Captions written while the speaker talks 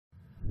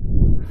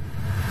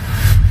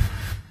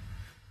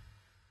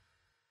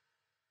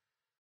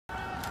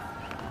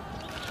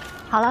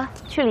好了，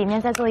去里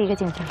面再做一个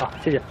检查。好，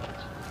谢谢。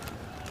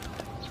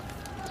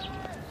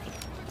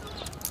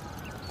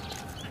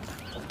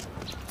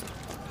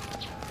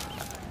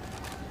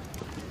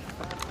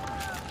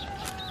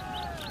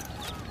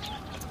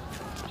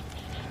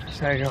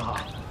夏医生好。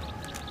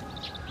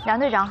梁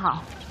队长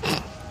好。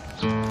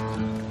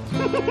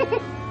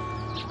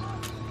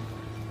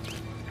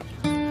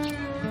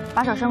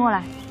把手伸过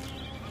来。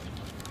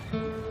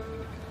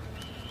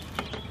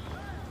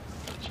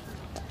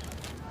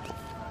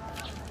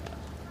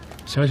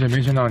小姐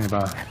没见到你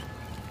吧？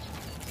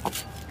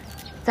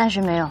暂时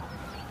没有。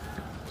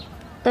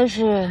但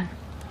是，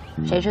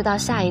谁知道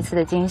下一次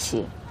的惊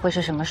喜会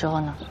是什么时候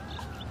呢？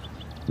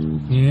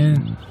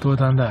您多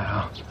担待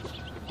啊。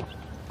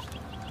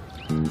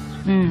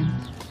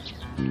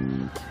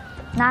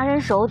拿人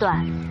手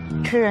短，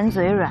吃人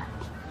嘴软。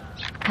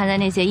看在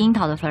那些樱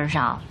桃的份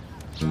上，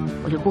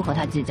我就不和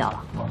他计较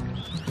了。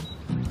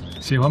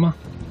喜欢吗？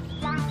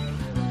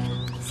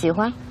喜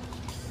欢。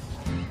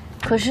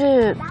可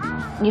是，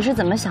你是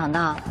怎么想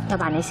到要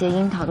把那些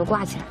樱桃都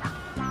挂起来的？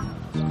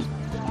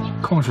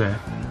控水。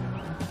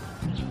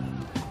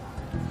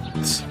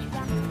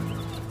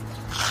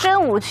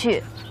真无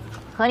趣，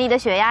和你的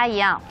血压一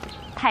样，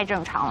太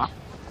正常了。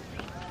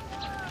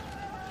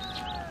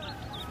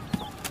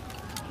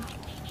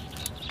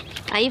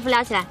把衣服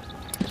撩起来。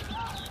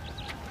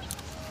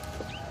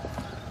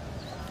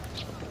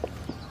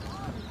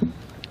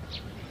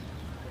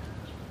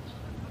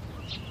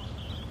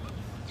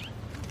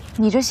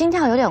你这心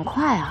跳有点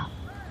快啊。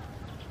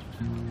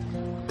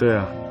对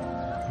啊，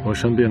我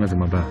生病了怎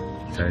么办，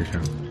夏医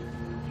生？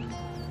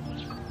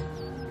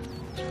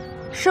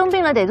生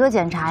病了得做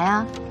检查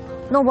呀，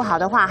弄不好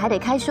的话还得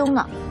开胸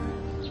呢。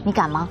你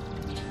敢吗？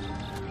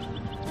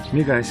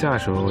你敢下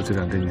手，我就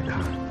敢给你看。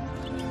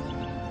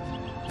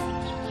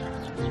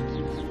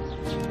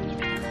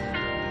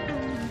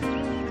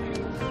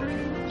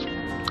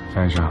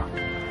夏医生，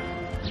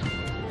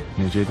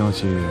你这东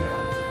西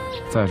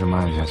再这么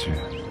按下去，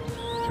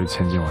就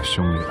嵌进我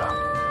胸里了。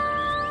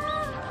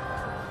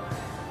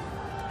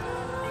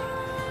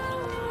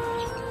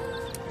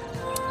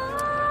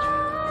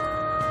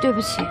对不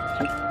起。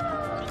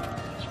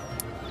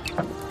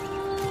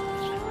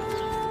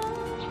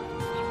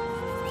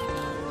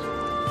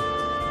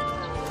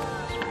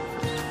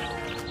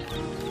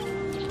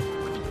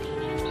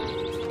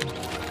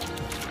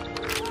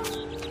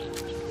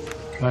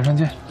晚上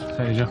见，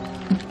夏医生。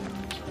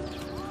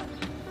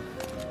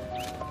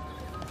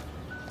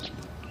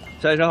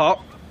夏医生好。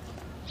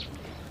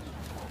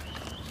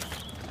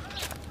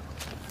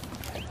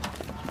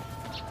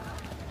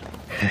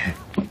嘿嘿，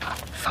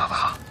嫂子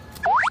好。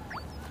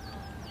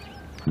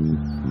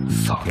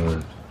嫂子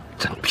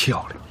真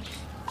漂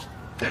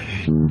亮。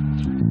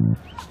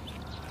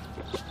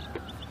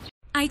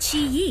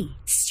iQIYI,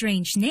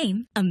 strange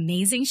name,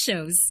 amazing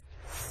shows.